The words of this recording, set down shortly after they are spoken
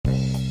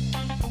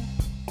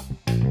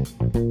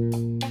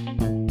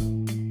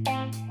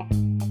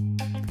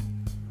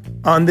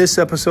On this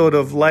episode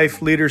of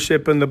Life,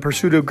 Leadership, and the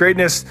Pursuit of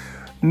Greatness,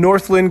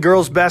 Northland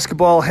girls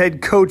basketball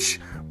head coach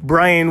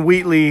Brian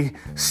Wheatley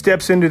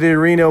steps into the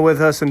arena with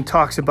us and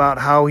talks about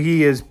how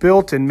he has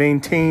built and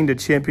maintained a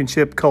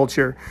championship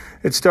culture.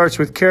 It starts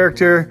with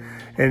character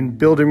and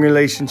building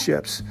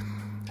relationships.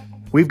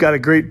 We've got a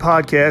great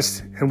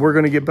podcast, and we're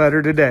going to get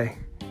better today.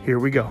 Here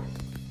we go.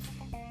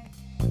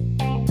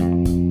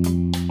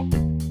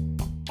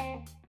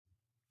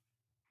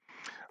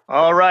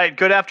 All right.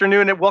 Good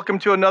afternoon and welcome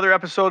to another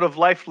episode of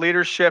Life,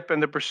 Leadership,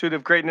 and the Pursuit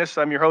of Greatness.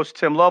 I'm your host,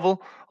 Tim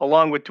Lovell,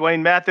 along with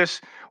Dwayne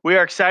Mathis. We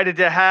are excited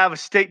to have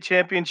state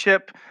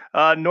championship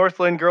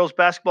Northland girls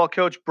basketball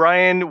coach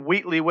Brian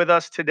Wheatley with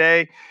us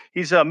today.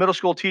 He's a middle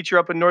school teacher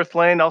up in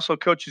Northland, also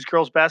coaches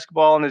girls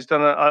basketball, and has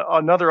done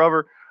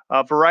another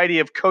variety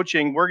of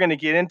coaching. We're going to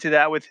get into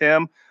that with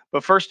him.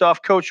 But first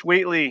off, Coach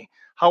Wheatley,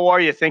 how are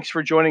you? Thanks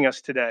for joining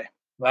us today.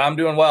 Well, I'm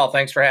doing well.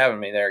 Thanks for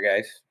having me there,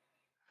 guys.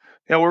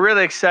 Yeah, we're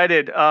really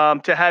excited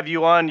to have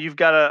you on. You've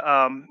got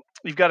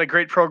a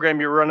great program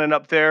you're running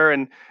up there,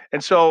 and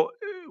so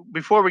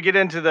before we get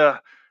into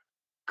the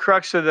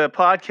crux of the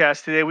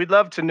podcast today, we'd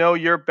love to know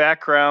your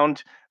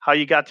background, how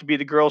you got to be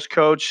the girls'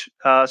 coach,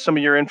 some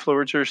of your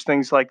influencers,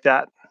 things like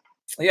that.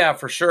 Yeah,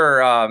 for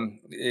sure.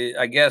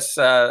 I guess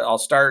I'll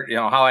start.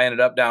 How I ended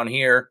up down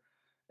here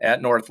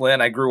at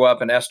Northland. I grew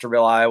up in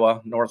Estherville,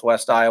 Iowa,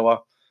 Northwest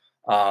Iowa.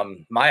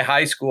 My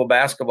high school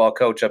basketball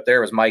coach up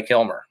there was Mike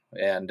Hilmer,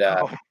 and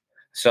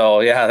so,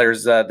 yeah,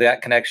 there's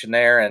that connection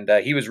there. And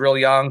he was real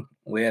young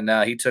when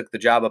he took the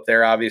job up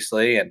there,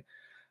 obviously, and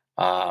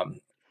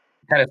kind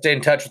of stayed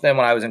in touch with him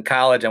when I was in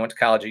college. I went to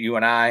college at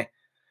UNI.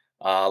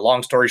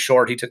 Long story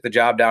short, he took the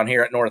job down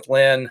here at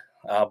Northland.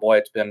 Boy,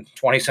 it's been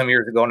 20-some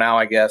years ago now,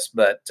 I guess.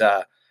 But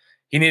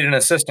he needed an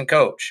assistant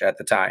coach at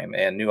the time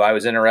and knew I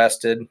was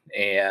interested.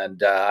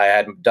 And I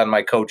had done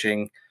my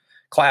coaching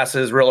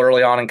classes real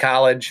early on in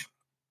college.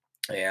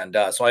 And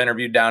so I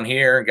interviewed down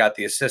here, got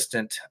the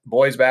assistant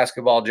boys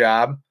basketball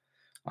job,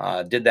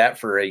 did that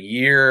for a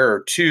year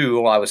or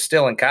two while I was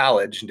still in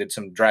college and did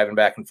some driving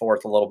back and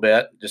forth a little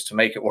bit just to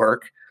make it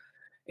work.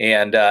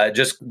 And it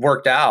just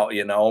worked out,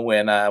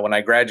 when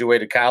I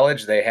graduated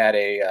college, they had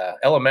a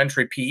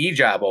elementary PE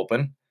job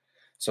open.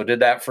 So did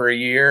that for a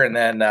year and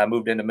then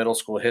moved into middle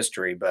school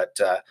history. But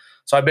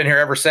so I've been here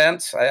ever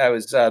since. I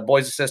was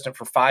boys assistant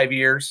for 5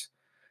 years.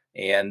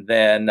 And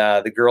then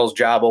the girls'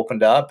 job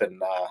opened up and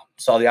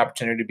saw the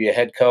opportunity to be a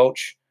head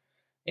coach.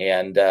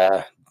 And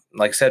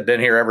like I said,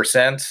 been here ever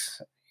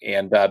since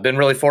and been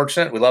really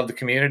fortunate. We love the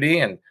community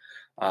and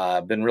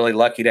been really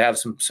lucky to have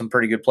some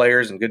pretty good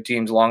players and good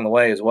teams along the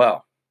way as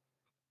well.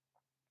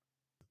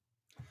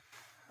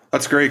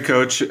 That's great,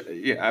 Coach.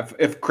 Yeah,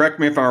 correct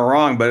me if I'm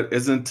wrong, but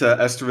isn't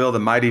Estherville the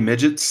Mighty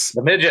Midgets?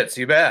 The Midgets,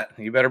 you bet.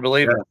 You better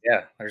believe it.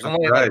 Yeah, there's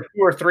only like 2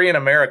 or 3 in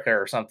America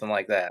or something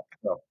like that.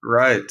 So.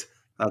 Right.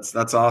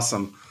 That's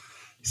awesome.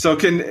 So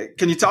can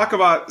you talk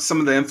about some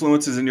of the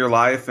influences in your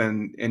life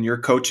and your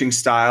coaching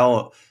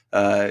style,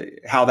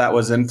 how that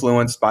was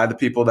influenced by the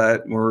people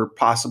that were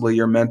possibly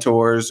your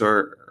mentors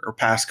or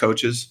past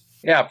coaches?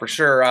 Yeah, for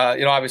sure.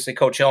 Obviously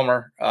Coach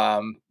Hilmer,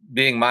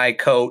 being my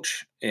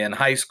coach in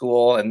high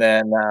school and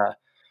then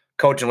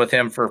coaching with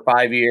him for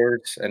 5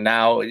 years. And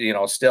now,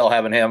 still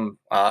having him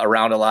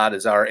around a lot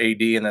as our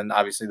AD and then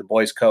obviously the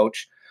boys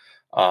coach.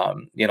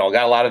 Got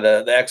a lot of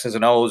the X's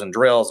and O's and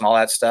drills and all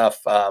that stuff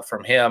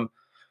from him.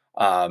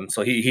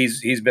 So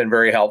he's been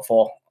very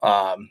helpful.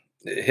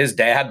 His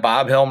dad,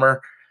 Bob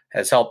Hilmer,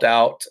 has helped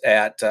out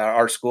at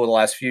our school the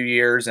last few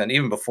years. And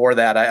even before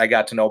that, I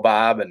got to know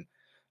Bob and,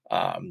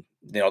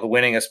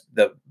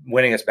 the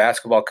winningest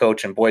basketball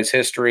coach in boys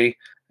history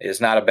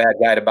is not a bad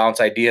guy to bounce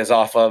ideas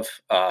off of.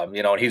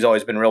 And he's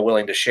always been real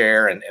willing to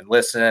share and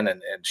listen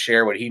and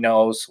share what he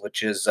knows,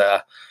 which is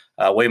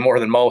way more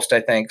than most,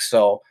 I think.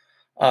 So,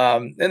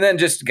 and then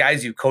just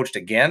guys you coached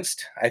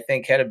against, I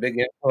think had a big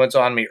influence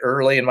on me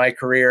early in my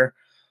career.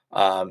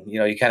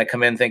 You kind of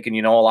come in thinking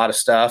you know a lot of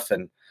stuff.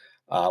 And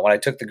when I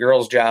took the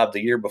girls' job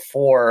the year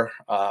before,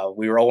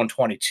 we were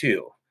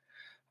 0-22.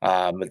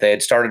 But they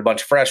had started a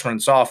bunch of freshmen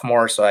and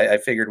sophomores, so I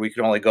figured we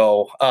could only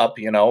go up,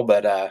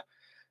 but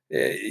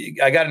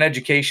I got an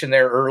education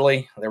there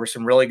early. There were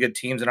some really good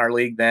teams in our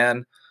league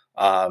then.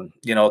 A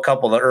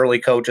couple of the early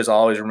coaches I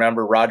always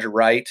remember, Roger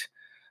Wright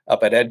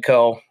up at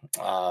Edco.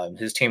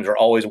 His teams were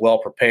always well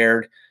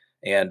prepared.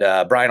 And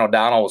Brian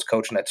O'Donnell was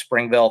coaching at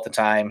Springville at the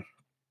time.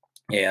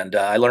 And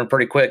I learned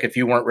pretty quick, if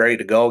you weren't ready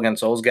to go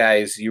against those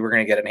guys, you were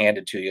going to get it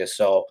handed to you.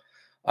 So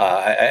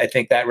I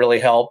think that really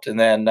helped. And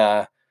then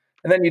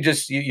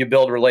you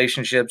build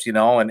relationships,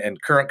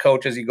 and current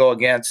coaches you go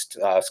against.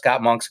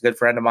 Scott Monk's a good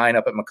friend of mine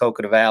up at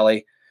Maquoketa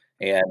Valley.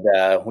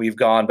 And we've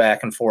gone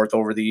back and forth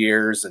over the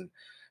years. And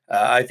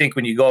I think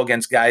when you go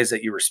against guys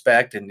that you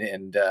respect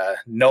and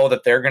know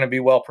that they're going to be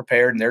well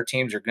prepared and their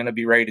teams are going to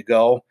be ready to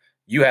go,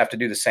 you have to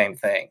do the same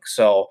thing.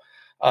 So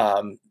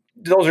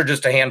those are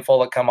just a handful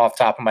that come off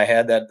the top of my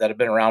head that have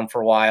been around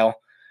for a while.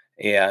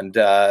 And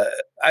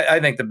I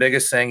think the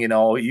biggest thing,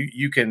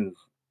 you can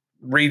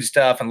read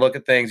stuff and look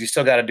at things. You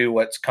still got to do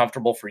what's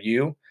comfortable for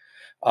you.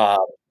 Uh,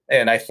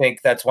 and I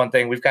think that's one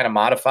thing we've kind of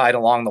modified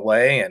along the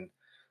way. And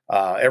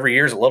every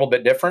year is a little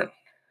bit different.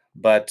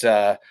 But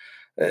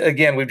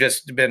again, we've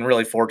just been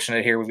really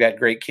fortunate here. We've got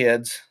great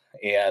kids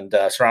and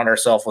surround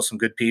ourselves with some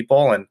good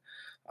people. And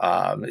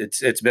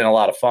it's been a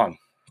lot of fun.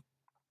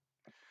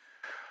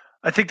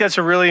 I think that's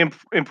a really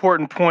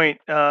important point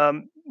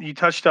you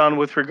touched on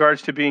with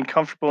regards to being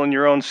comfortable in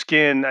your own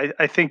skin.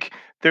 I think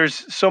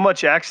there's so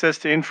much access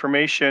to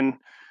information,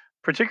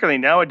 particularly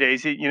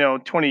nowadays.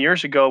 20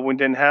 years ago, when we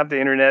didn't have the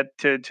internet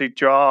to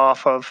draw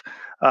off of,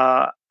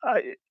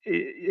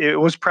 it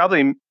was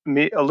probably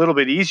a little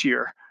bit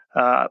easier.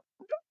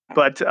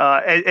 But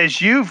as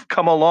you've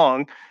come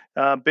along,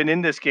 been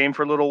in this game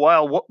for a little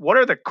while, what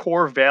are the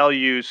core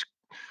values,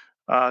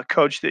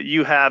 Coach, that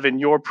you have in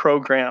your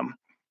program?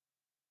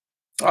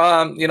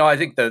 I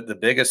think the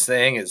biggest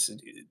thing is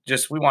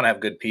just we want to have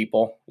good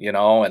people,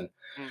 and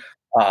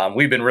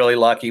we've been really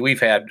lucky. We've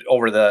had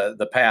over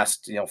the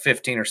past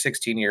 15 or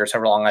 16 years,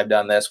 however long I've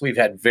done this, we've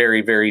had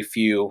very, very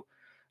few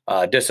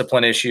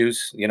discipline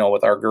issues,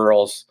 with our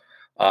girls.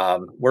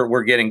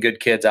 We're getting good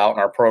kids out in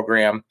our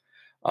program.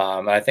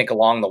 And I think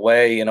along the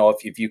way,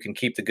 if you can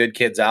keep the good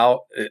kids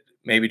out, it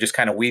maybe just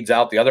kind of weeds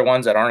out the other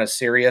ones that aren't as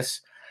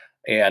serious,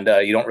 and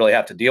you don't really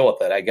have to deal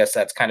with it. I guess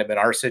that's kind of been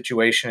our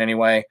situation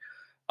anyway.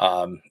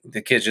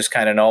 The kids just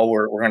kind of know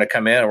we're going to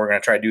come in and we're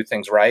going to try to do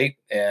things right.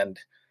 And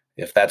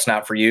if that's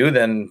not for you,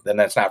 then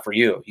that's not for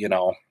you,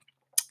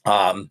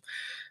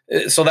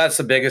 so that's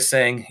the biggest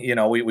thing.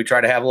 We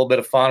try to have a little bit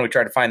of fun. We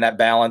try to find that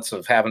balance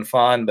of having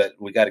fun, but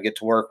we got to get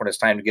to work when it's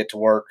time to get to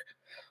work.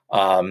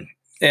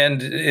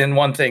 And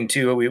one thing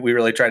too, we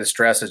really try to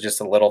stress is just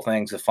the little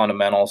things, the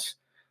fundamentals.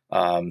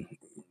 When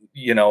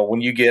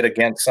you get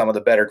against some of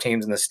the better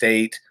teams in the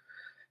state,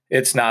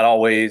 it's not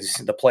always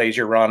the plays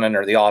you're running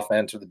or the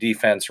offense or the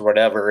defense or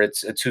whatever.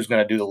 It's who's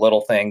going to do the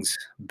little things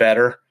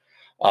better.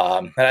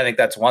 And I think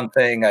that's one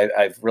thing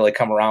I've really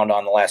come around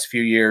on the last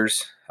few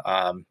years,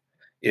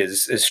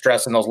 is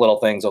stressing those little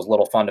things, those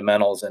little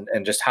fundamentals,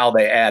 and just how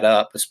they add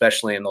up,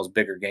 especially in those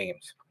bigger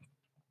games.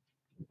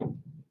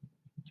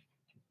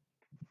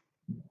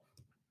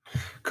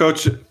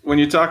 Coach, when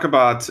you talk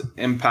about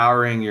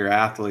empowering your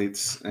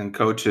athletes and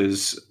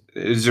coaches,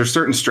 is there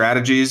certain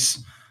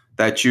strategies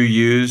that you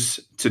use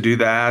to do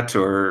that,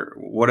 or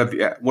what have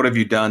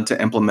you done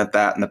to implement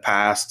that in the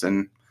past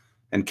and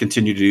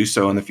continue to do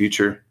so in the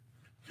future?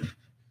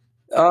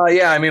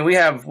 Yeah, I mean, we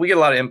get a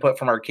lot of input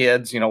from our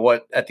kids.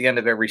 At the end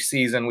of every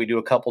season, we do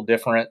a couple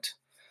different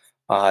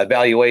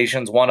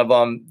evaluations. One of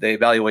them, they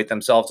evaluate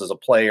themselves as a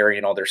player,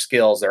 their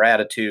skills, their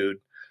attitude,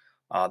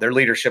 their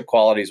leadership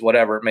qualities,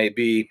 whatever it may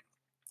be.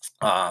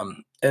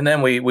 And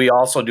then we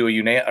also do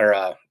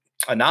a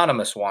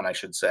anonymous one, I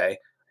should say.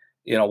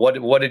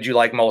 What did you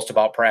like most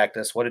about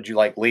practice? What did you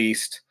like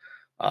least?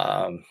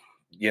 What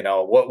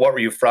were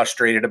you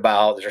frustrated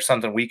about? Is there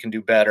something we can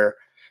do better?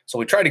 So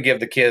we try to give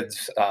the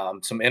kids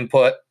some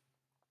input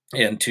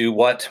into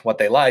what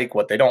they like,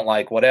 what they don't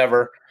like,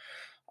 whatever.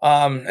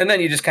 And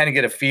then you just kind of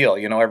get a feel.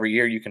 Every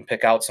year you can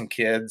pick out some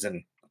kids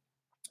and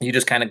you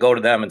just kind of go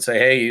to them and say,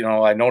 hey,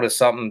 I noticed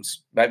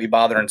something's might be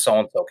bothering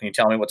so-and-so. Can you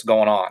tell me what's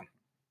going on?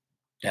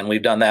 And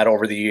we've done that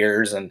over the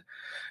years, and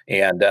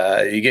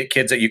you get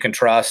kids that you can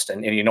trust,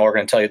 and are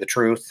going to tell you the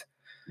truth,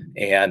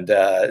 and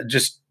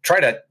just try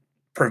to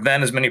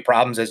prevent as many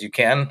problems as you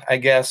can, I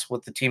guess,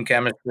 with the team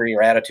chemistry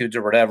or attitudes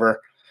or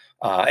whatever,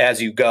 as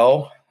you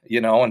go,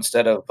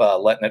 instead of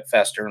letting it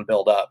fester and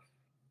build up.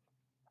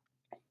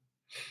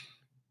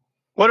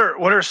 What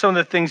are some of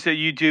the things that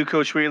you do,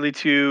 Coach Whately,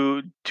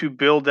 to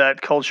build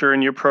that culture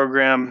in your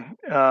program?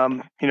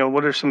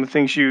 What are some of the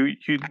things you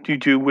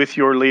do with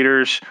your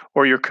leaders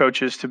or your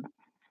coaches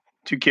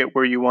to get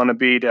where you want to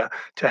be, to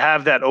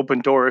have that open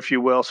door, if you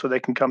will, so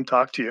they can come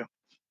talk to you?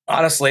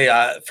 Honestly,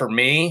 for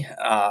me,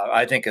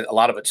 I think a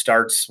lot of it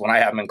starts when I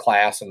have them in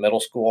class in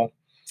middle school.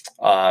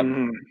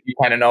 You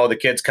kind of know the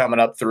kids coming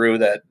up through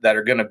that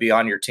are going to be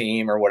on your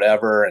team or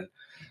whatever, and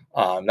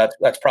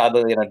that's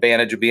probably an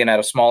advantage of being at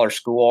a smaller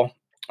school.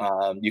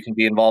 You can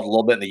be involved a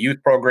little bit in the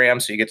youth program,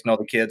 so you get to know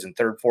the kids in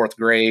third, fourth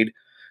grade.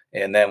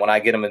 And then when I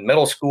get them in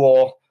middle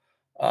school,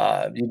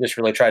 you just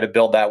really try to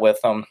build that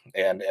with them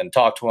and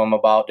talk to them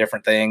about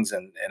different things.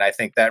 And I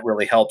think that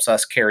really helps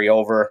us carry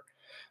over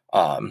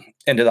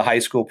into the high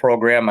school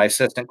program. My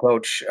assistant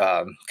coach,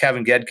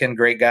 Kevin Gedkin,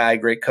 great guy,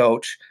 great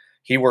coach.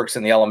 He works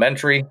in the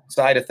elementary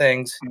side of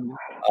things.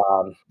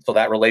 So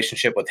that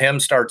relationship with him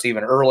starts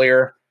even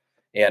earlier.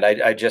 And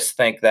I just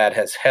think that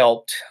has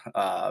helped,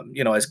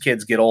 as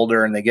kids get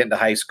older and they get into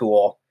high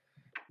school,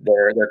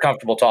 they're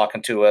comfortable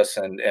talking to us,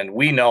 and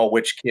we know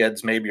which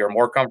kids maybe are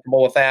more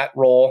comfortable with that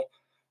role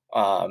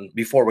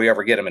before we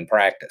ever get them in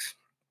practice.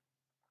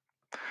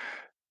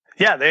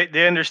 Yeah,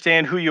 they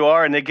understand who you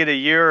are, and they get a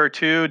year or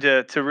two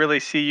to really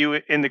see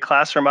you in the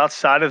classroom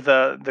outside of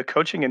the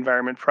coaching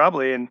environment,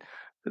 probably. And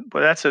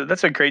but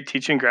that's a great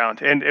teaching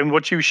ground. And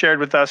what you shared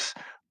with us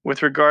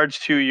with regards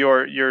to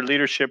your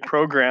leadership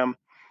program,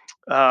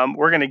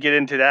 we're going to get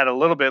into that a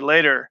little bit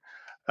later.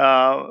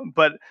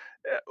 But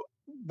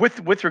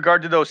with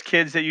regard to those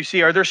kids that you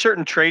see, are there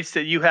certain traits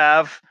that you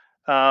have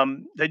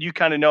that you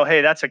kind of know,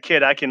 hey, that's a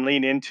kid I can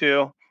lean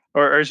into,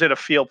 or is it a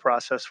feel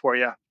process for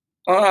you?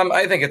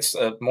 I think it's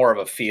more of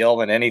a feel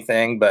than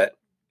anything, but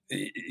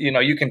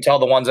you can tell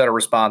the ones that are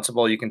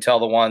responsible. You can tell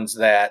the ones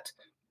that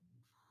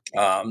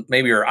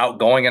maybe are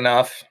outgoing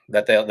enough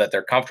that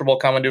they're comfortable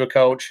coming to a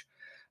coach.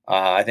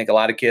 I think a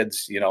lot of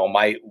kids,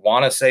 might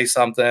want to say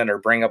something or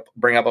bring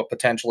up a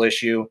potential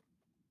issue,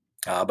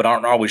 but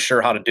aren't always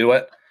sure how to do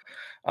it.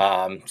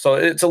 So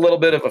it's a little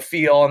bit of a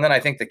feel, and then I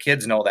think the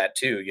kids know that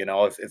too.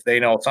 If they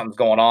know something's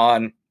going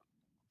on,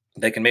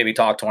 they can maybe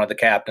talk to one of the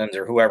captains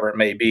or whoever it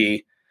may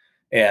be,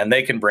 and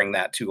they can bring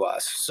that to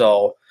us.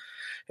 So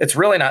it's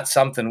really not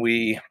something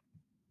we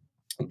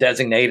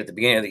designate at the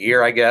beginning of the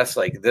year, I guess,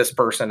 like this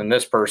person and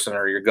this person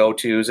are your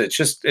go-tos. It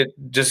just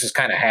has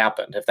kind of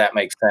happened, if that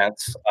makes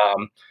sense.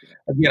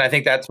 Again, I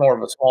think that's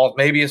more of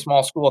maybe a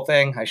small school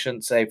thing. I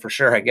shouldn't say for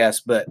sure, I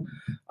guess, but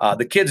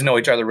the kids know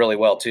each other really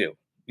well too.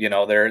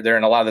 They're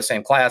in a lot of the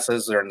same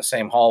classes, they're in the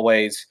same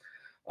hallways.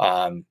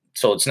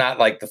 So it's not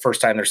like the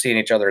first time they're seeing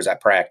each other is at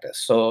practice.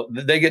 So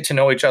they get to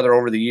know each other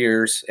over the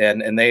years,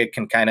 and they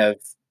can kind of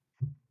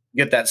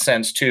get that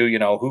sense too.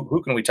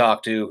 Who can we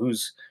talk to?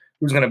 Who's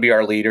going to be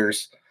our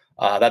leaders?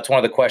 That's one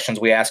of the questions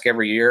we ask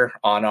every year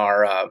on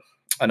our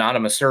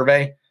anonymous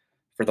survey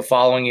for the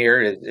following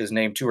year is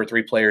name 2 or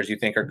 3 players you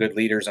think are good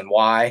leaders and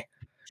why.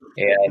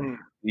 And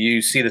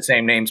you see the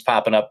same names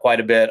popping up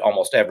quite a bit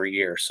almost every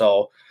year.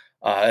 So,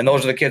 and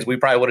those are the kids we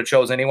probably would have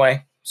chose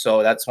anyway.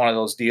 So that's one of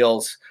those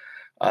deals.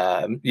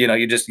 You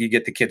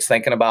get the kids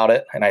thinking about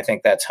it. And I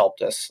think that's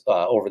helped us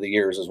over the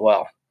years as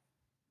well.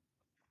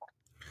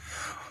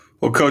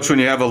 Well, Coach, when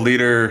you have a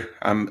leader,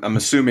 I'm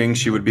assuming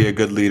she would be a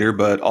good leader,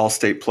 but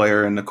all-state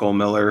player in Nicole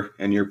Miller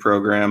in your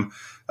program.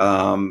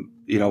 What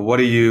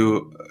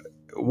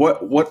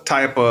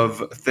type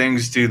of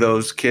things do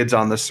those kids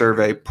on the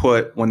survey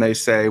put when they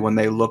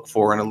look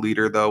for in a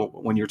leader, though,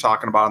 when you're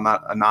talking about on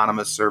that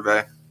anonymous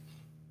survey?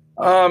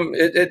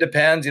 It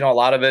depends. A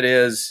lot of it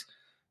is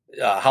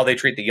how they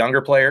treat the younger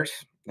players.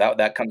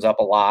 That comes up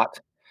a lot.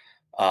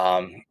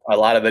 A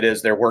lot of it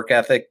is their work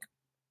ethic,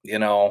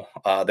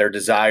 their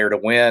desire to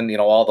win,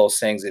 all those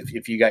things.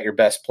 If you got your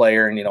best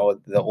player, and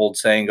the old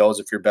saying goes,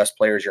 if your best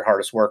player is your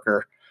hardest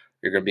worker,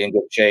 you're going to be in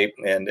good shape.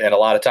 And a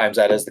lot of times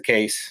that is the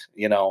case,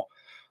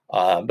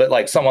 but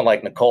like someone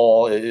like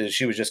Nicole,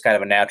 she was just kind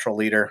of a natural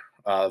leader,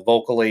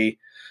 vocally,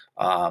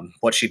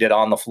 what she did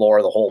on the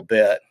floor, the whole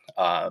bit.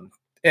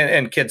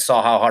 And kids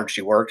saw how hard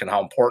she worked and how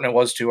important it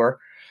was to her.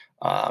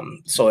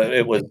 So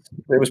it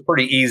was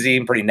pretty easy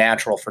and pretty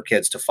natural for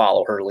kids to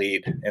follow her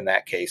lead in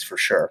that case, for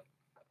sure.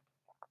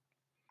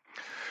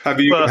 Have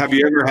you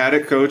ever had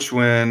it, Coach, Coach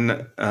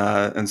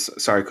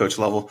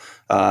Lovell,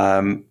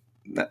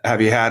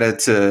 have you had it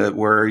to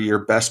where your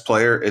best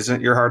player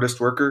isn't your hardest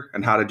worker,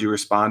 and how did you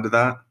respond to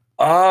that?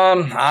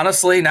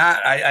 Honestly,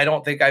 not. I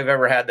don't think I've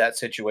ever had that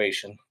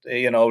situation.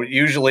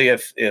 Usually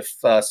if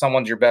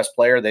someone's your best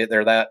player,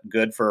 they're that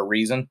good for a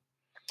reason.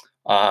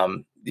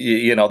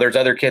 There's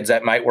other kids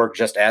that might work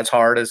just as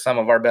hard as some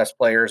of our best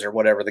players or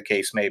whatever the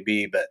case may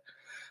be. But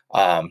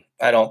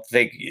I don't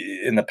think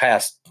in the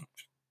past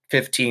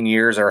 15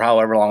 years or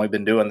however long we've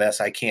been doing this,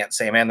 I can't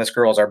say, man, this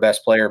girl's our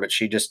best player, but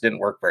she just didn't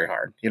work very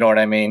hard. You know what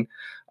I mean?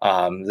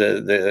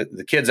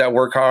 The kids that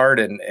work hard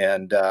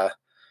and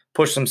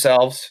push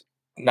themselves,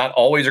 not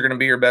always are going to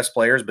be your best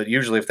players, but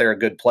usually if they're a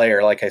good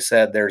player, like I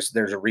said, there's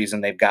a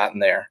reason they've gotten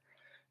there.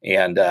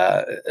 And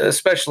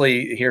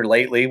especially here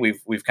lately,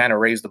 we've kind of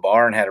raised the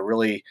bar and had a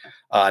really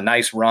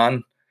nice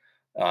run.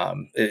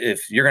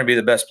 If you're going to be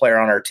the best player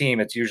on our team,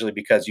 it's usually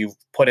because you've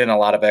put in a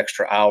lot of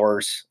extra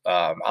hours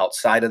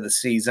outside of the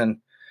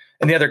season.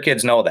 And the other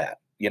kids know that.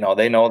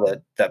 They know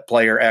that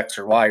player X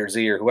or Y or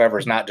Z or whoever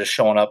is not just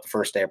showing up the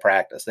first day of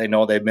practice. They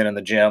know they've been in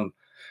the gym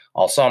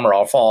all summer,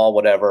 all fall,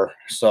 whatever.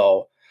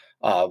 So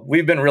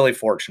we've been really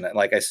fortunate,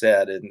 like I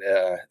said, and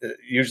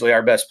usually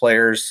our best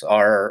players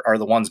are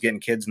the ones getting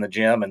kids in the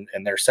gym, and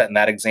they're setting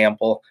that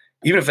example,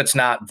 even if it's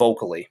not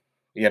vocally.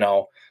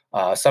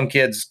 Some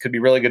kids could be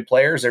really good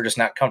players; they're just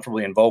not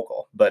comfortably in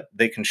vocal, but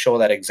they can show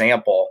that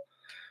example.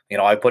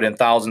 I put in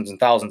thousands and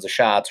thousands of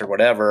shots or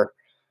whatever,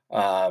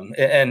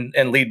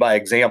 and lead by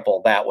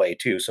example that way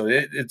too. So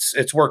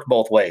it's worked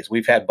both ways.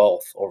 We've had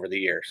both over the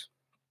years.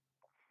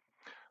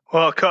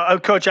 Well,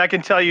 Coach, I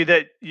can tell you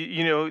that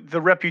the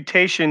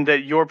reputation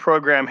that your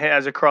program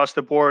has across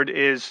the board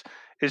is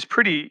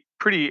pretty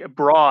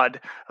broad,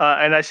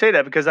 and I say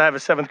that because I have a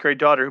 7th grade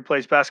daughter who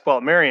plays basketball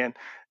at Marion,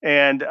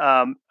 and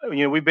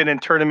we've been in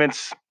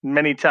tournaments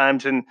many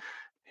times, and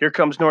here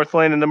comes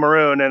Northland in the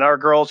maroon, and our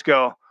girls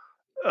go,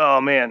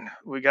 oh man,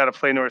 we got to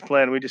play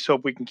Northland. We just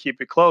hope we can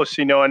keep it close,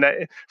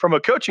 and from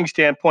a coaching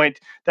standpoint,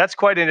 that's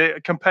quite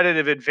a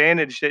competitive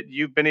advantage that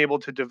you've been able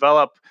to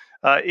develop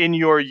in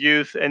your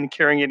youth and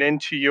carrying it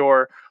into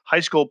your high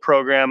school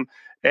program.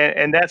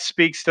 And that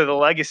speaks to the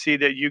legacy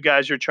that you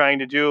guys are trying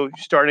to do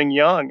starting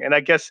young. And I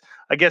guess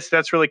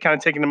that's really kind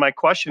of taking to my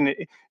question.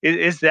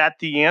 Is that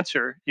the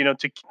answer,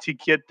 to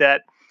get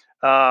that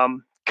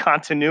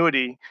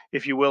continuity,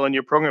 if you will, in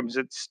your programs?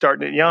 It's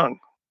starting it young.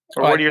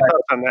 Or Well, what are your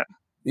thoughts on that?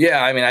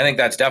 Yeah, I mean, I think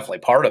that's definitely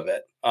part of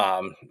it.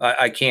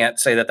 I can't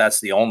say that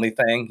that's the only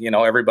thing.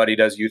 Everybody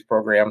does youth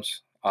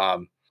programs.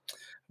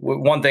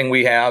 One thing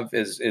we have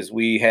is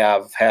we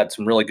have had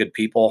some really good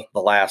people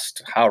the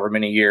last however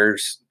many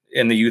years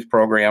in the youth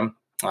program.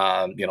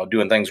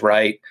 Doing things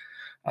right,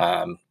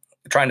 um,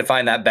 trying to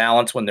find that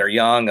balance when they're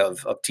young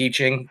of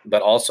teaching,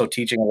 but also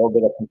teaching a little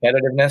bit of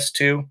competitiveness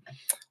too.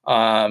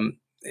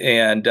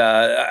 And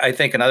I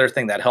think another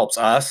thing that helps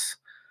us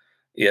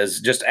is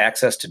just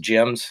access to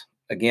gyms.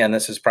 Again,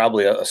 this is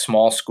probably a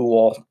small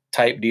school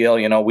type deal.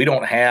 We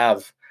don't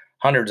have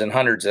hundreds and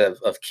hundreds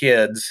of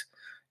kids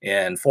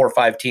and 4 or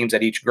 5 teams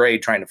at each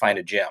grade trying to find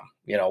a gym.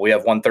 We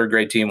have one third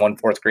grade team, one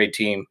fourth grade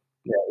team,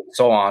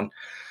 so on.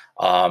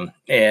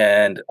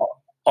 And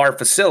our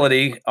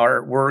facility,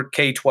 we're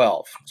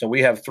K-12. So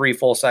we have 3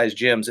 full-size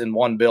gyms in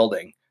one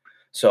building.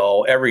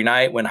 So every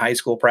night when high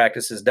school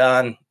practice is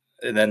done,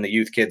 and then the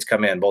youth kids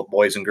come in, both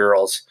boys and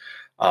girls.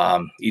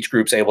 Each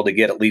group's able to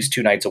get at least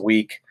 2 nights a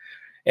week.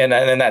 And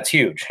then that's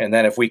huge. And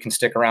then if we can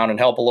stick around and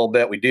help a little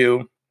bit, we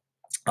do.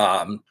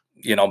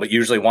 But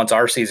usually once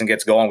our season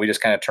gets going, we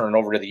just kind of turn it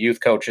over to the youth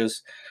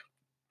coaches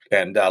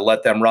and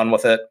let them run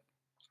with it.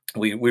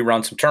 We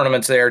run some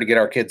tournaments there to get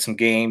our kids some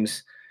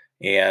games.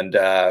 And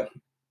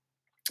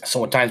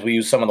so at times we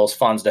use some of those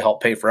funds to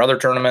help pay for other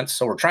tournaments.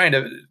 So we're trying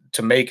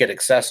to make it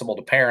accessible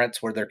to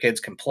parents where their kids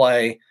can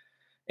play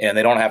and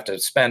they don't have to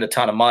spend a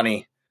ton of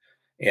money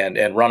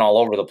and run all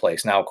over the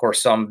place. Now, of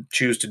course, some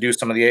choose to do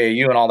some of the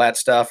AAU and all that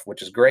stuff,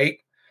 which is great.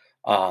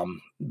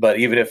 But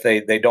even if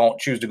they don't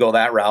choose to go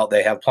that route,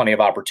 they have plenty of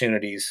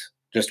opportunities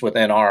just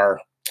within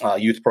our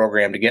youth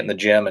program to get in the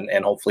gym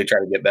and hopefully try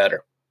to get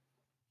better.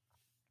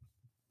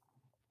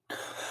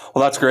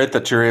 Well, that's great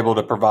that you're able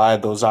to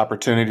provide those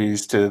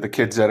opportunities to the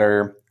kids that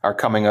are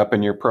coming up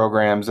in your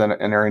programs and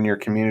are in your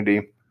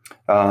community.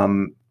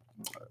 Can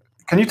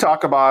you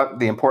talk about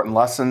the important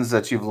lessons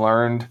that you've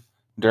learned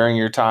during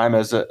your time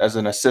as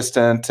an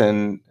assistant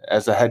and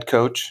as a head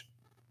coach?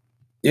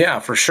 Yeah,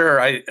 for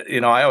sure. I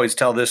always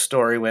tell this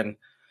story when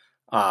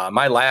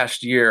my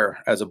last year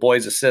as a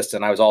boys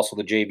assistant, I was also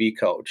the JV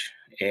coach,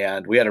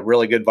 and we had a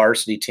really good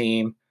varsity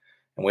team,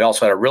 and we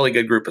also had a really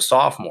good group of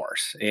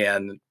sophomores,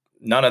 and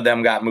none of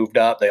them got moved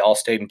up. They all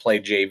stayed and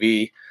played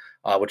JV,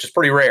 which is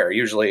pretty rare.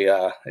 Usually,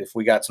 if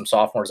we got some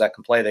sophomores that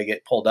can play, they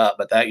get pulled up.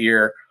 But that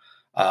year,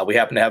 we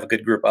happened to have a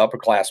good group of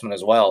upperclassmen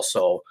as well.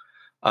 So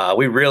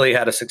we really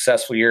had a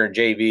successful year in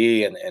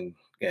JV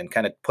and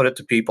kind of put it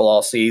to people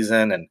all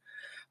season. And,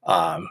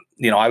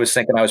 I was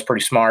thinking I was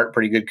pretty smart,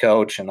 pretty good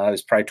coach, and I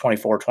was probably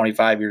 24,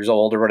 25 years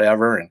old or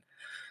whatever. And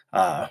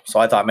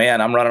so I thought,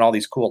 man, I'm running all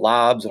these cool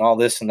lobs and all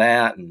this and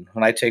that. And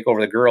when I take over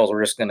the girls,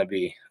 it's going to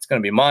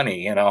be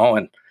money,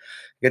 and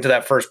get to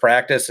that first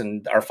practice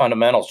and our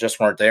fundamentals just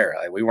weren't there.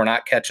 We were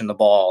not catching the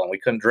ball and we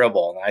couldn't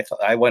dribble. And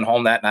I went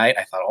home that night.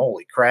 I thought,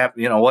 holy crap,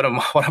 what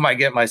am I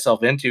getting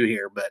myself into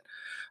here? But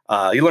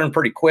you learn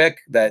pretty quick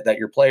that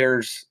your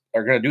players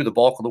are going to do the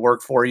bulk of the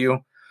work for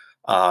you.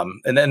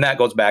 And then that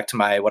goes back to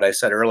what I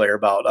said earlier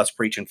about us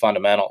preaching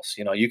fundamentals.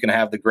 You can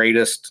have the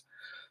greatest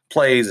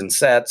plays and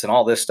sets and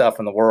all this stuff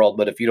in the world,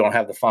 but if you don't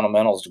have the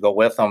fundamentals to go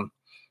with them,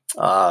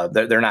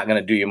 they're not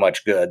going to do you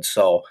much good.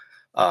 So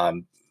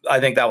I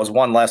think that was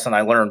one lesson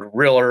I learned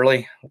real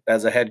early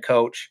as a head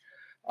coach,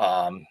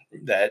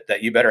 that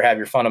you better have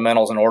your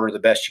fundamentals in order the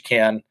best you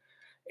can.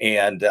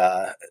 And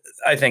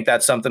I think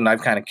that's something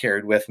I've kind of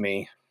carried with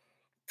me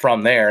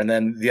from there. And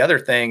then the other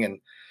thing, and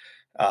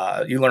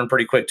you learn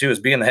pretty quick too, is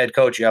being the head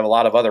coach, you have a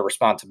lot of other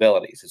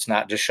responsibilities. It's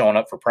not just showing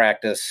up for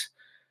practice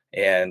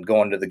and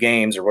going to the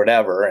games or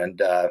whatever.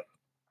 And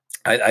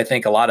I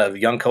think a lot of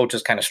young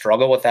coaches kind of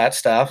struggle with that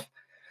stuff.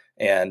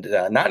 And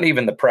not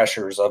even the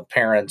pressures of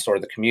parents or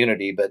the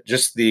community, but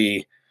just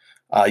you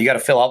got to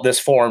fill out this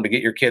form to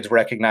get your kids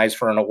recognized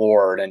for an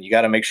award. And you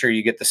got to make sure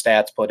you get the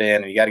stats put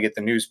in, and you got to get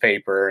the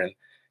newspaper. And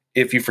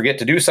if you forget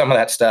to do some of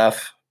that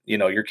stuff,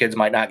 your kids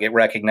might not get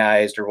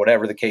recognized or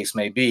whatever the case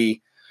may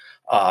be.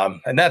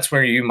 And that's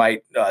where you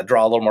might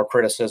draw a little more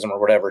criticism or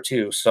whatever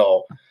too.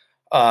 So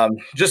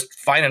just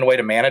finding a way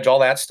to manage all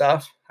that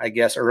stuff, I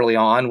guess early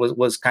on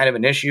was kind of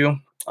an issue.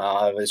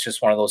 It's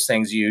just one of those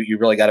things you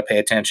really got to pay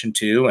attention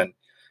to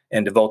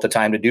and devote the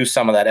time to do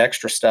some of that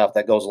extra stuff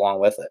that goes along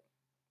with it.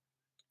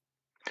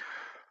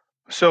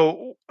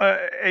 So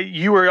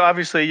you were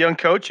obviously a young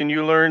coach, and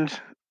you learned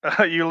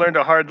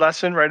a hard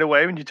lesson right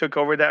away when you took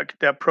over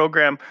that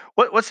program.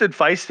 What's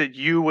advice that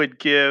you would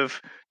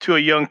give to a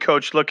young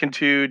coach looking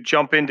to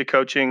jump into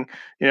coaching?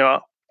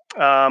 What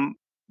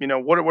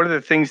are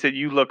the things that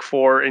you look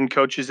for in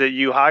coaches that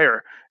you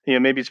hire?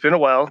 Maybe it's been a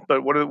while,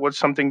 but what's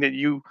something that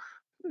you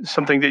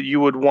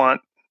would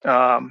want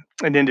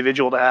an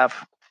individual to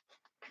have?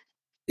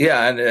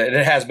 Yeah, and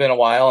it has been a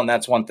while, and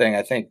that's one thing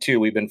I think too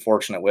we've been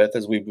fortunate with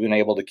is we've been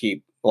able to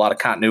keep a lot of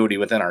continuity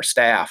within our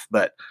staff.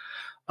 But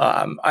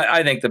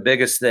I think the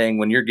biggest thing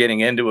when you're getting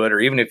into it, or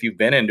even if you've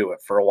been into it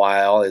for a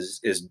while, is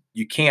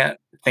you can't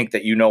think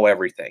that you know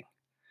everything,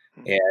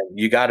 and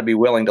you got to be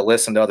willing to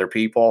listen to other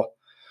people.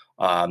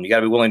 You got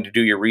to be willing to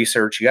do your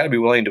research. You got to be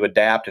willing to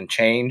adapt and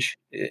change,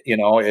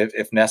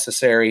 if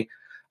necessary.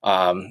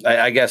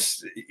 I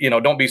guess,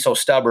 don't be so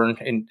stubborn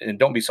and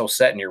don't be so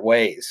set in your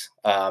ways.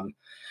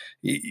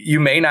 You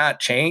may not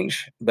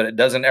change, but it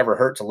doesn't ever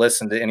hurt to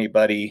listen to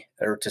anybody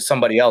or to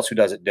somebody else who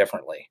does it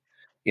differently,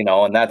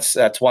 and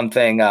that's one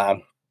thing.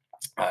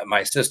 My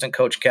assistant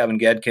coach, Kevin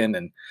Gedkin,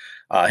 and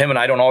him and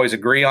I don't always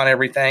agree on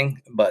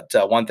everything, but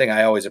one thing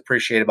I always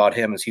appreciate about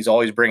him is he's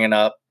always bringing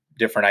up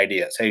different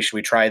ideas. Hey, should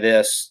we try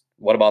this?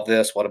 What about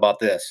this? What about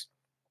this?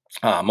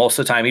 Most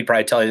of the time, he'd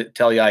probably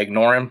tell you I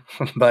ignore him,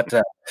 but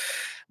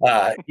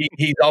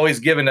he's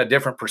always given a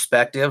different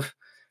perspective.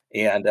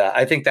 And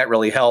I think that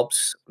really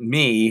helps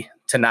me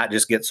to not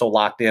just get so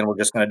locked in. We're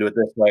just going to do it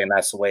this way, and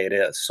that's the way it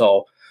is.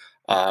 So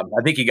I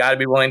think you got to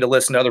be willing to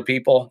listen to other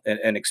people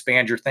and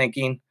expand your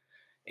thinking.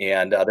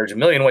 And there's a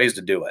million ways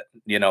to do it.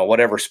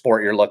 Whatever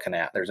sport you're looking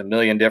at, there's a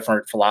million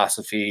different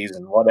philosophies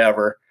and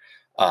whatever.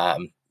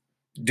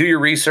 Do your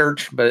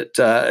research, but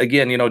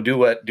again, do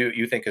what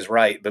you think is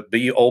right, but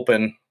be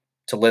open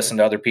to listen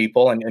to other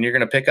people, and you're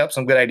going to pick up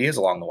some good ideas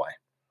along the way.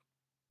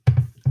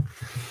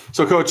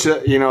 So, Coach,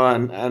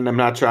 and I'm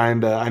not trying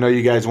to. I know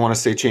you guys want to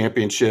say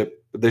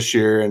championship this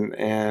year,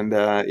 and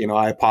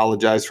I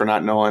apologize for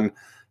not knowing,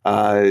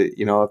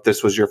 if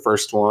this was your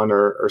first one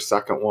or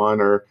second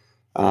one,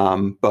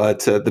 but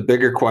the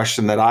bigger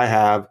question that I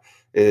have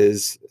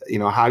is,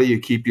 how do you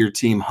keep your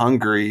team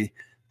hungry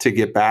to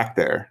get back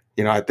there?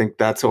 I think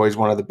that's always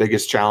one of the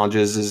biggest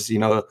challenges is,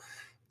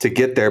 to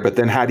get there, but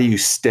then how do you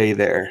stay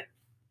there?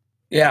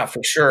 Yeah,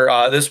 for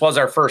sure. This was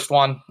our first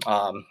one.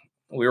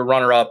 We were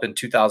runner-up in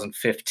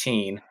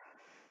 2015.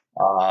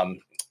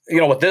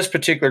 With this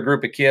particular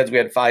group of kids, we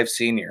had 5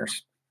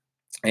 seniors,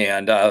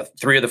 and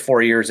 3 of the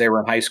 4 years they were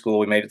in high school,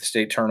 we made it to the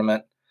state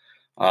tournament.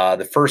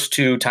 The first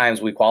 2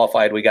 times we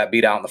qualified, we got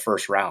beat out in the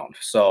first round.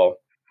 So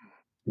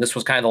this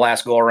was kind of the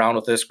last go around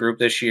with this group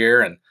this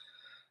year, and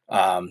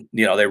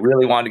they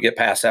really wanted to get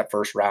past that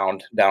first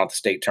round down at the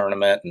state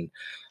tournament, and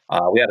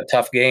we had a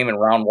tough game in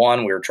round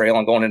 1. We were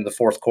trailing going into the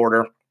fourth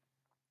quarter.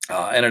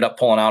 Ended up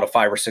pulling out a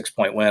 5 or 6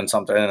 point win,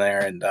 something in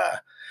there. And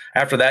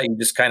after that, you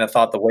just kind of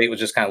thought the weight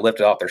was just kind of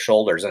lifted off their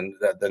shoulders. And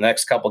the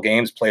next couple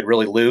games played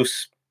really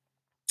loose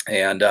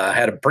and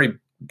had a pretty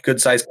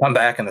good sized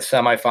comeback in the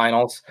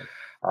semifinals.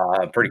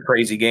 Pretty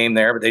crazy game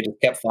there, but they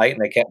just kept fighting.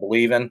 They kept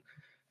believing,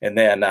 and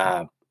then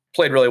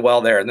played really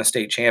well there in the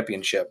state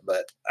championship.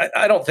 But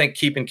I don't think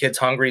keeping kids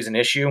hungry is an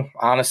issue,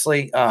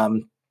 honestly.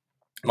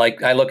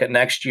 Like I look at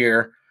next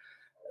year.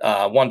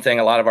 One thing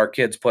a lot of our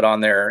kids put on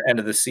their end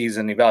of the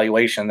season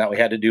evaluation that we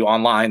had to do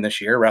online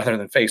this year rather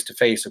than face to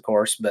face, of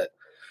course, but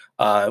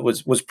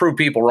was prove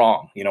people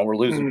wrong. We're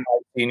losing 5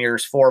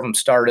 seniors, 4 of them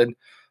started.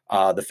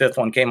 The 5th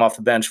one came off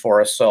the bench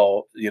for us.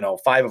 So,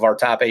 5 of our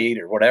top 8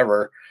 or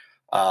whatever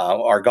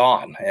are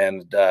gone,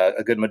 and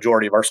a good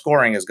majority of our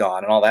scoring is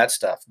gone and all that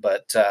stuff.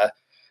 But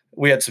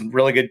we had some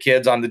really good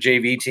kids on the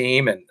JV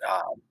team, and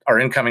our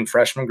incoming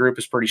freshman group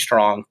is pretty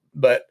strong,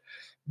 but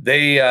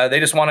they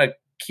just want to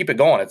keep it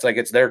going. It's like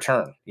it's their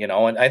turn,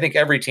 and I think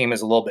every team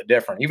is a little bit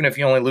different. Even if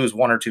you only lose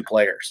 1 or 2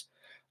 players,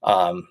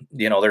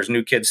 there's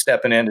new kids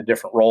stepping into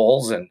different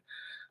roles, and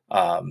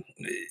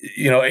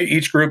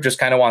each group just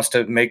kind of wants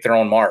to make their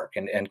own mark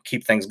and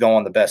keep things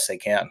going the best they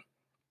can.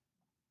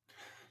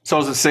 So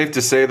is it safe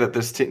to say that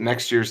this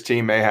next year's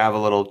team may have a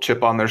little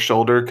chip on their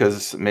shoulder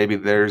because maybe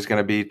there's going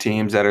to be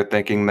teams that are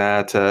thinking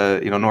that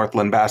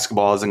Northland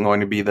basketball isn't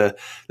going to be the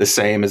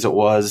same as it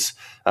was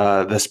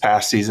this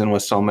past season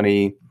with so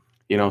many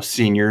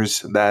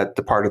seniors that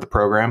departed the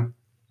program?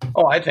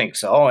 Oh, I think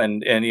so.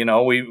 And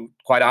we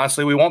quite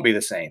honestly, we won't be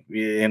the same.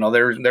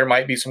 There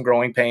might be some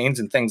growing pains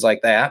and things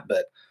like that,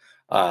 but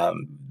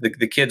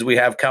the kids we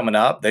have coming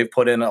up, they've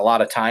put in a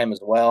lot of time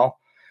as well.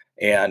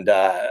 And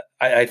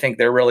I think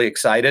they're really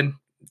excited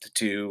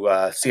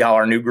to see how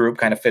our new group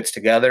kind of fits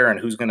together and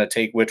who's going to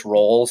take which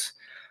roles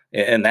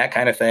and that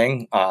kind of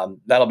thing.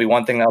 That'll be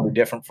one thing that'll be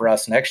different for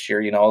us next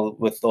year.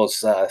 With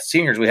those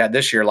seniors we had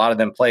this year, a lot of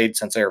them played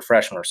since they were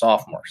freshmen or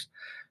sophomores.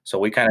 So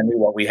we kind of knew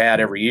what we had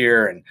every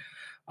year.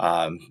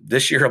 And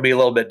this year will be a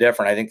little bit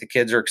different. I think the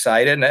kids are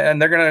excited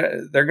and they're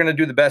going to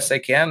do the best they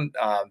can.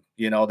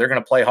 They're going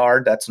to play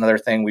hard. That's another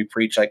thing we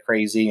preach like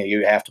crazy.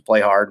 You have to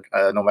play hard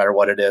no matter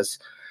what it is.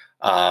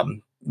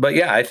 But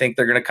yeah, I think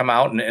they're going to come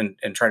out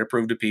and try to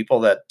prove to people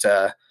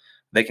that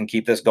they can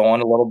keep this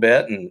going a little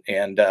bit.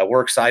 And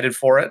we're excited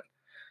for it.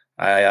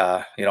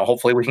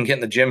 Hopefully we can get in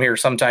the gym here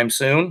sometime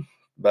soon,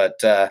 but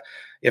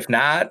if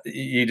not,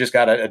 you just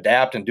got to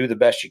adapt and do the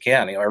best you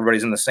can.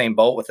 Everybody's in the same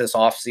boat with this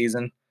off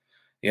season,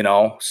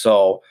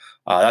 so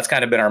that's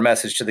kind of been our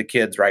message to the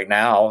kids right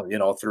now,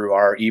 through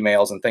our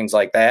emails and things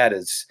like that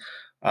is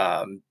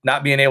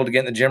not being able to get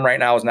in the gym right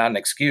now is not an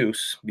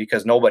excuse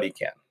because nobody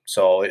can.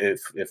 So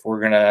if we're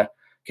going to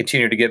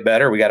continue to get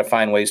better, we got to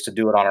find ways to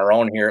do it on our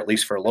own here, at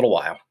least for a little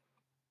while.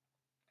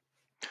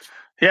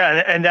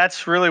 Yeah. And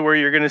that's really where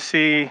you're going to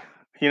see,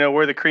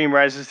 where the cream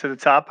rises to the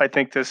top. I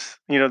think this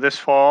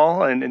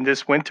fall and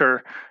this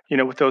winter,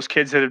 with those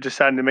kids that have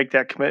decided to make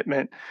that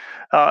commitment.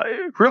 Uh,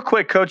 Real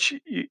quick, Coach,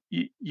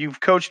 you've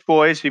coached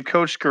boys, you've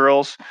coached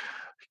girls.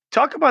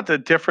 Talk about the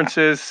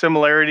differences,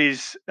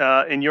 similarities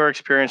in your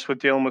experience with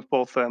dealing with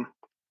both of them.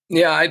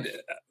 Yeah,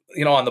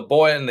 on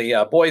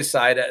the boys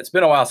side, it's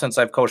been a while since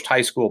I've coached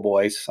high school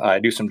boys. I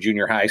do some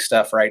junior high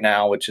stuff right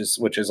now, which is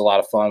a lot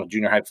of fun with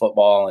junior high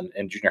football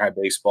and junior high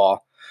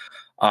baseball.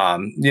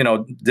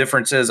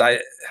 Differences.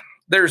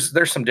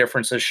 There's some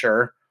differences,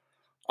 sure.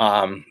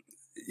 Um,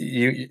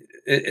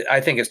 I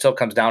think it still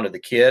comes down to the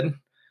kid.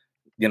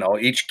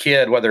 Each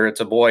kid, whether it's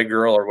a boy,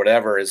 girl, or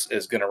whatever, is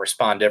going to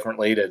respond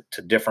differently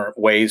to different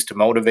ways to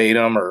motivate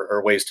them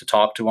or ways to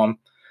talk to them.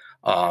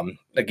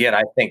 Again,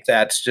 I think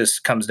that's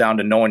just comes down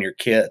to knowing your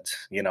kids.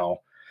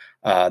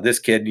 This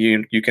kid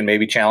you can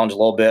maybe challenge a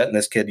little bit, and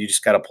this kid you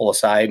just got to pull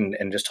aside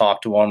and just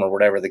talk to them or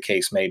whatever the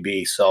case may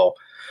be. So,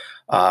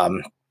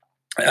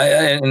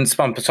 and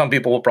some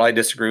people will probably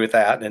disagree with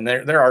that, and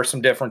there are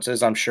some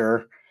differences, I'm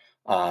sure.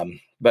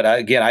 But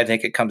again, I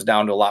think it comes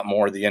down to a lot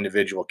more the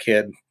individual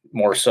kid,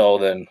 more so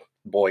than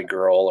boy,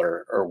 girl,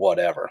 or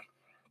whatever.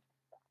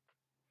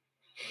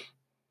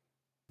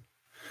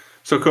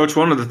 So, Coach,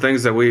 one of the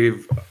things that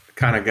we've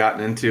kind of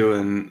gotten into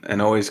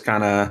and always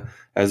kind of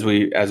as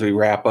we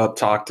wrap up,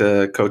 talk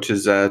to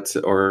coaches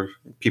or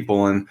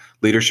people in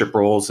leadership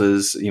roles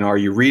is, are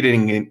you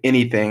reading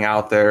anything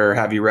out there?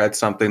 Have you read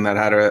something that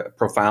had a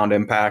profound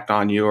impact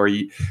on you, or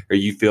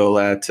you feel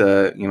that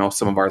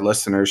some of our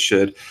listeners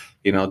should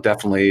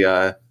definitely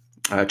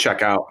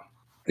check out?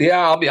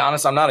 Yeah, I'll be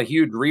honest. I'm not a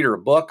huge reader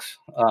of books.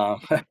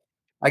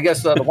 I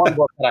guess the one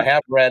book that I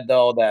have read,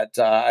 though, that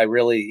I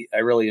really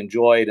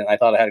enjoyed and I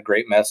thought it had a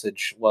great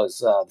message was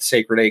The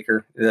Sacred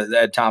Acre, the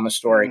Ed Thomas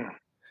story.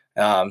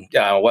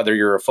 Whether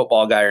you're a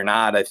football guy or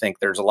not, I think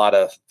there's a lot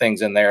of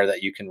things in there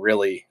that you can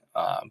really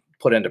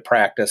put into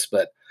practice.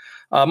 But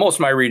most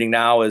of my reading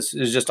now is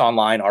just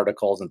online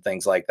articles and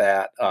things like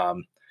that.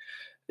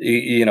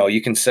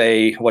 You can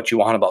say what you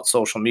want about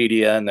social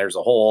media, and there's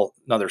a whole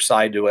another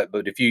side to it.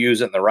 But if you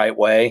use it in the right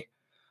way,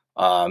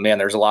 man,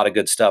 there's a lot of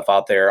good stuff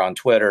out there on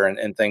Twitter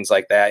and things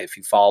like that. If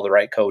you follow the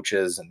right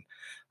coaches and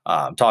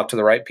talk to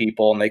the right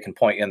people, and they can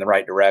point you in the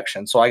right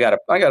direction. So I got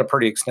a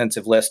pretty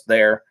extensive list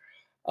there.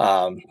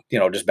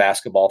 Just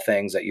basketball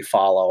things that you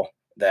follow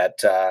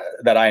that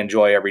I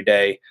enjoy every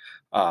day.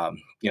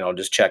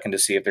 Just checking to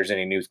see if there's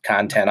any new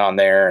content on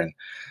there.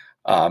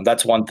 And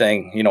that's one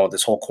thing,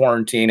 this whole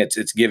quarantine,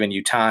 it's given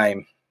you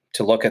time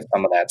to look at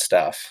some of that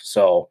stuff.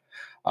 So,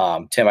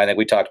 Tim, I think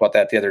we talked about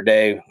that the other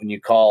day when you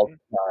called.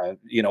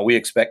 We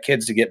expect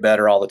kids to get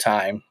better all the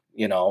time,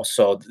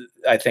 so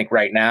I think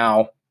right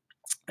now,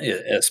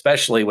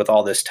 especially with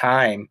all this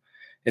time,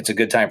 it's a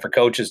good time for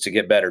coaches to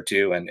get better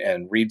too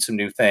and read some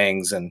new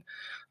things and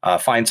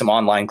find some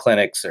online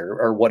clinics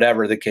or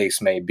whatever the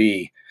case may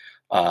be,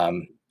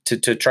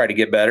 to try to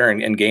get better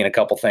and gain a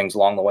couple things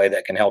along the way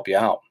that can help you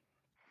out.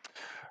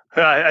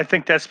 I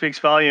think that speaks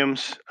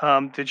volumes,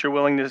 that your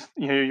willingness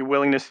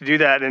to do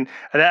that, and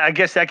I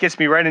guess that gets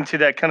me right into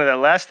that kind of that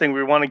last thing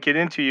we want to get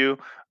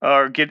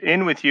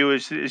in with you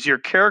is your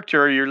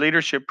character, your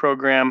leadership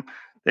program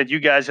that you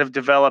guys have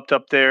developed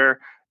up there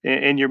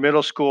in your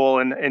middle school,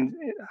 and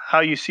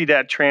how you see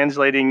that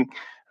translating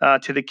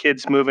to the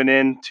kids moving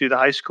into the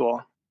high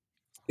school.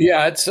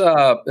 Yeah, it's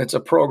a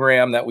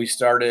program that we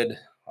started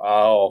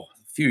a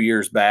few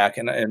years back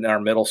in our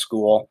middle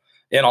school,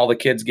 and all the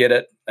kids get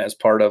it as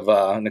part of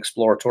an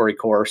exploratory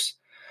course.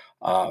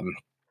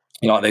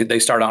 They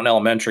start out in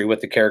elementary with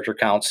the character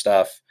count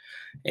stuff,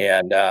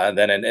 and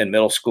then in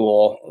middle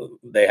school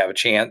they have a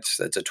chance.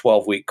 It's a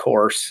 12-week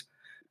course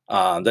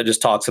that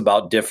just talks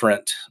about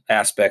different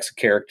aspects of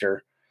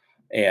character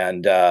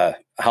and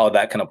how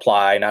that can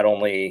apply not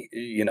only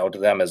to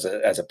them as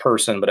a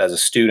person, but as a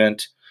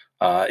student,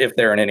 if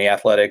they're in any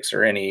athletics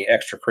or any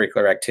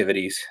extracurricular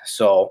activities.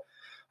 So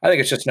I think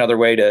it's just another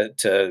way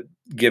to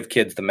give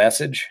kids the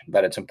message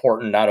that it's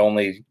important not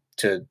only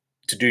to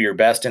do your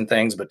best in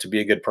things, but to be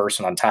a good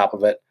person on top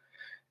of it.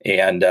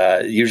 And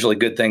usually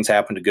good things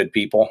happen to good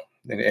people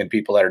and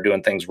people that are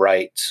doing things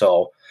right.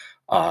 So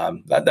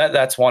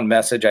that's one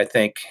message I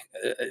think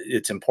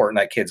it's important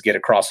that kids get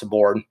across the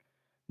board,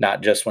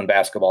 not just when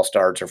basketball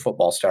starts or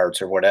football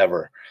starts or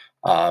whatever.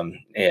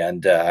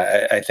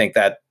 I think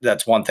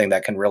that's one thing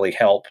that can really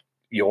help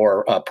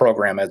your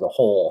program as a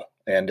whole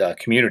and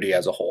community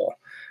as a whole.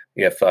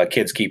 If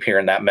kids keep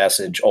hearing that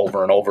message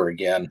over and over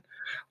again,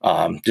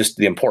 just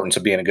the importance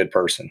of being a good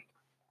person.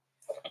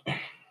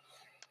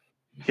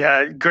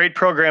 Yeah, great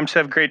programs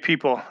have great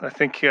people. I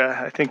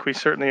think we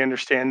certainly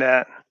understand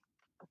that.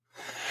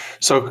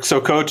 So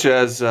Coach,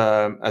 as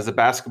a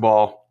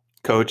basketball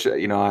coach,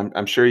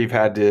 I'm sure you've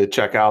had to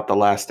check out The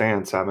Last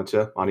Dance, haven't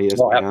you, on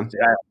ESPN?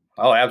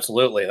 Oh,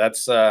 absolutely.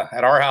 That's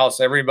at our house.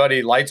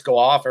 Everybody lights go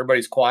off.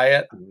 Everybody's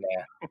quiet. And,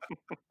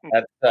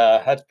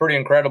 that's pretty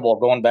incredible.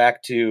 Going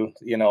back to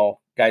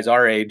guys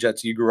our age,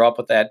 you grew up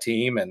with that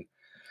team, and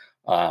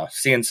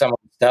seeing some of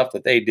the stuff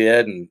that they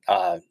did. And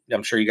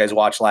I'm sure you guys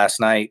watched last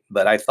night,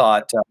 but I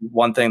thought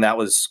one thing that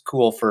was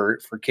cool for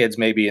kids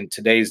maybe in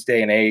today's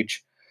day and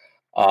age,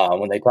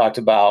 when they talked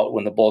about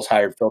when the Bulls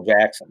hired Phil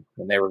Jackson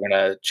and they were going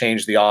to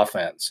change the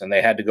offense, and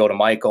they had to go to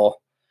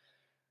Michael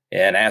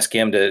and ask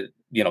him to,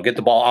 get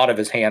the ball out of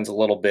his hands a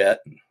little bit,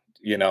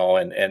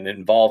 and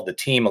involve the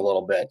team a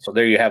little bit. So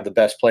there you have the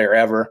best player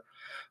ever.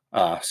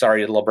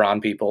 Sorry to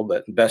LeBron people,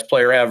 but best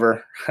player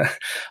ever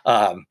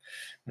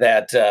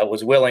that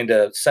was willing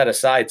to set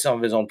aside some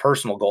of his own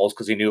personal goals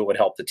because he knew it would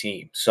help the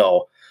team.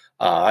 So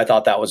I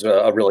thought that was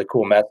a really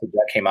cool message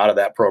that came out of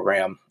that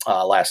program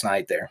last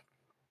night there.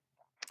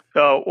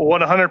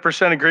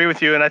 100% agree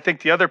with you. And I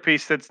think the other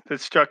piece that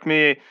struck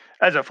me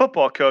as a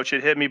football coach,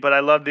 it hit me, but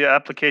I love the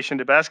application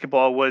to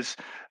basketball, was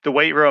the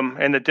weight room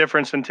and the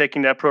difference in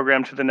taking that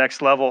program to the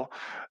next level.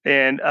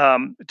 And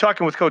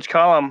talking with Coach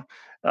Collum,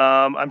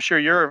 I'm sure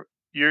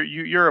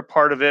you're a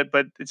part of it,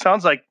 but it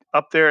sounds like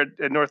up there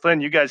at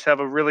Northland, you guys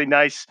have a really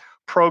nice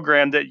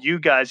program that you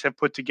guys have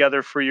put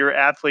together for your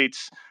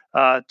athletes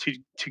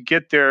to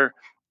get their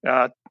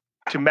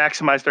to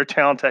maximize their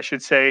talent, I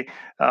should say,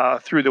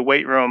 through the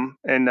weight room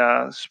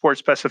and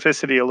sports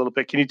specificity a little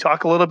bit. Can you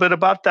talk a little bit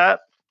about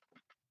that?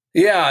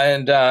 Yeah,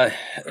 and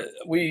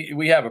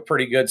we have a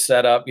pretty good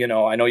setup.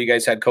 I know you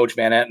guys had Coach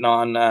Van Etten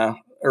on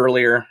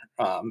earlier,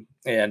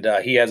 and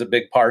he has a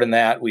big part in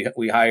that.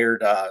 We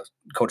hired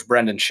Coach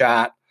Brendan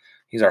Schott.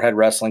 He's our head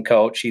wrestling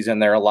coach. He's in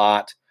there a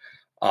lot.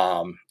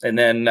 And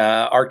then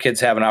our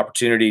kids have an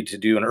opportunity to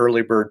do an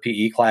early bird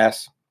PE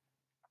class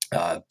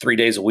 3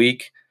 days a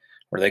week,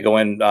 where they go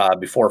in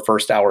before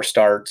first hour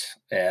starts,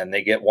 and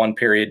they get one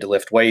period to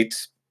lift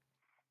weights.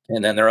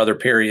 And then their other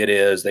period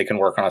is they can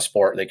work on a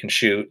sport. They can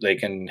shoot. They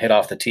can hit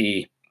off the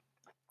tee.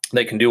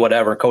 They can do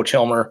whatever. Coach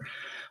Hilmer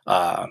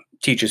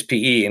teaches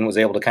PE and was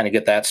able to kind of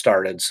get that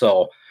started.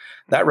 So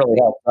that really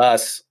helped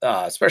us,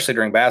 especially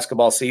during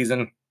basketball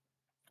season.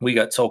 We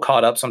got so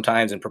caught up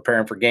sometimes in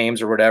preparing for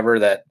games or whatever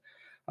that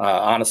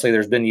honestly,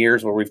 there's been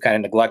years where we've kind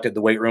of neglected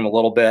the weight room a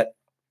little bit.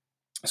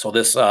 So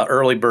this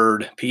early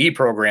bird PE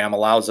program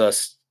allows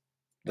us,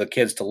 the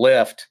kids, to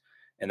lift,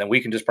 and then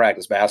we can just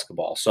practice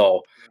basketball.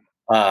 So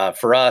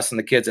for us and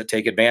the kids that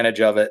take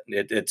advantage of it,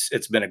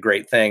 it's been a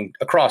great thing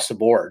across the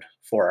board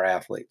for our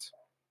athletes.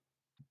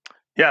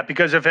 Yeah,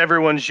 because if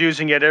everyone's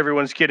using it,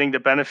 everyone's getting the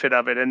benefit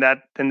of it, and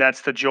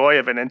that's the joy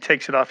of it, and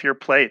takes it off your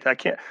plate. I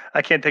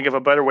can't think of a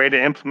better way to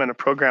implement a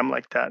program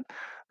like that.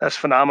 That's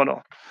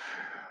phenomenal.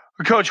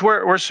 Coach,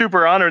 we're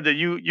super honored that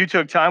you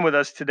took time with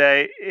us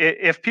today.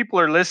 If people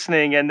are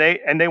listening and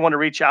they want to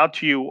reach out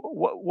to you,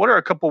 what are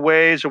a couple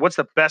ways, or what's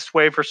the best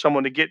way for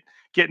someone to get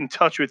in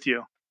touch with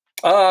you?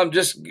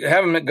 Just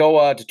have them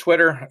go to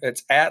Twitter.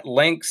 It's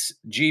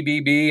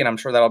 @LinksGBB, and I'm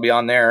sure that'll be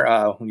on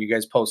there when you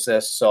guys post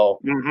this. So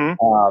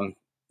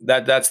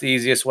that's the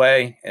easiest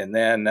way. And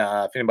then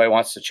if anybody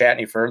wants to chat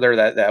any further,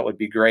 that would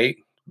be great.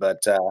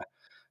 But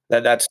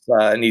that's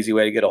an easy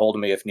way to get a hold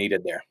of me if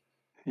needed there.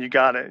 You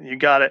got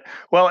it.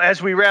 Well,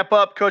 as we wrap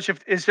up, Coach,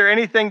 is there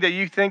anything that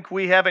you think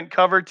we haven't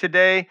covered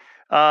today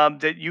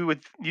that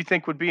you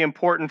think would be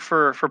important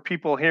for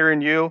people hearing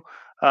you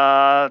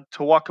to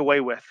walk away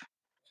with?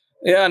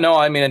 Yeah, no,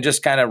 I mean, and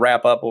just kind of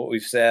wrap up what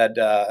we've said.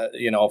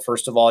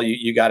 First of all,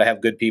 you got to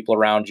have good people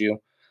around you.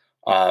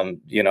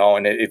 And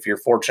if you're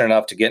fortunate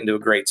enough to get into a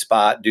great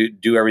spot,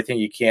 do everything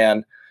you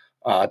can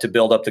to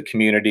build up the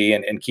community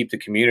and keep the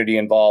community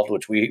involved,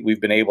 which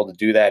we've been able to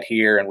do that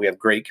here, and we have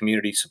great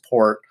community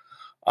support.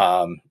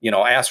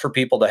 Ask for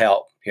people to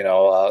help.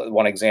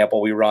 One example,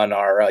 we run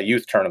our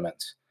youth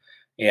tournaments,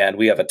 and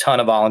we have a ton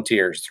of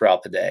volunteers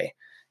throughout the day,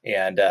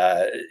 and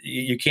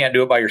you can't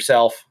do it by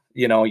yourself.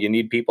 You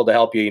need people to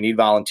help you. You need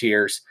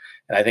volunteers.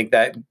 And I think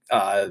that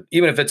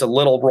even if it's a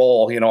little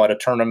role, at a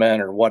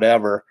tournament or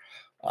whatever,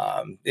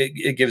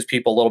 it gives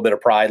people a little bit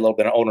of pride, a little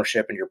bit of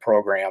ownership in your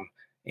program.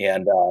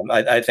 And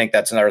I think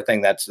that's another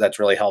thing that's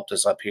really helped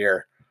us up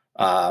here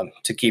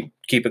to keep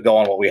it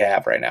going what we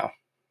have right now.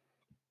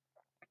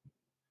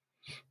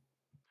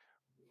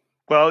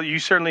 Well, you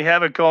certainly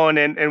have it going,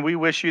 and we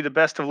wish you the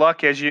best of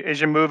luck as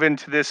you move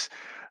into this,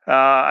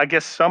 I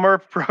guess, summer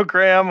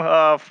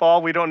program,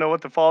 fall. We don't know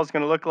what the fall is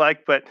going to look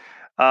like, but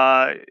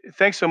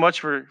thanks so much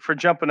for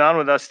jumping on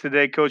with us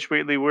today, Coach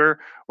Wheatley. We're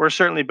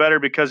certainly better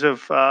because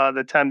of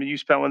the time that you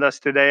spent with us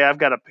today. I've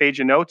got a page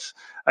of notes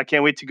I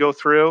can't wait to go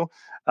through,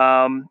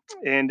 and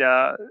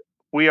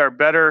we are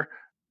better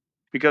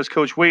because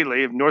Coach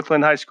Wheatley of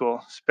Northland High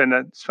School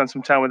spent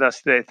some time with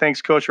us today.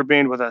 Thanks, Coach, for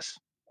being with us.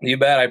 You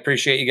bet. I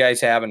appreciate you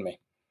guys having me.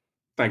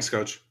 Thanks,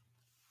 Coach.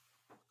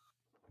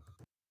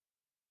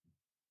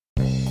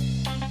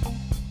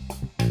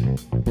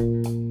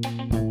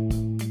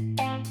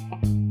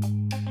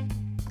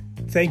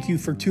 Thank you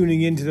for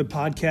tuning into the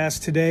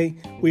podcast today.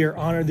 We are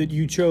honored that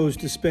you chose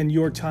to spend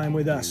your time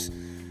with us.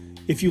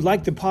 If you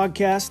like the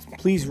podcast,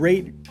 please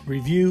rate,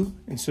 review,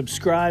 and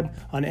subscribe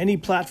on any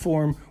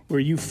platform where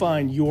you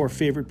find your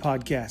favorite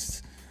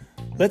podcasts.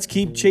 Let's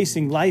keep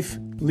chasing life,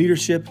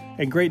 leadership,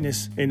 and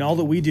greatness in all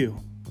that we do.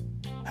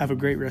 Have a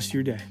great rest of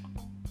your day.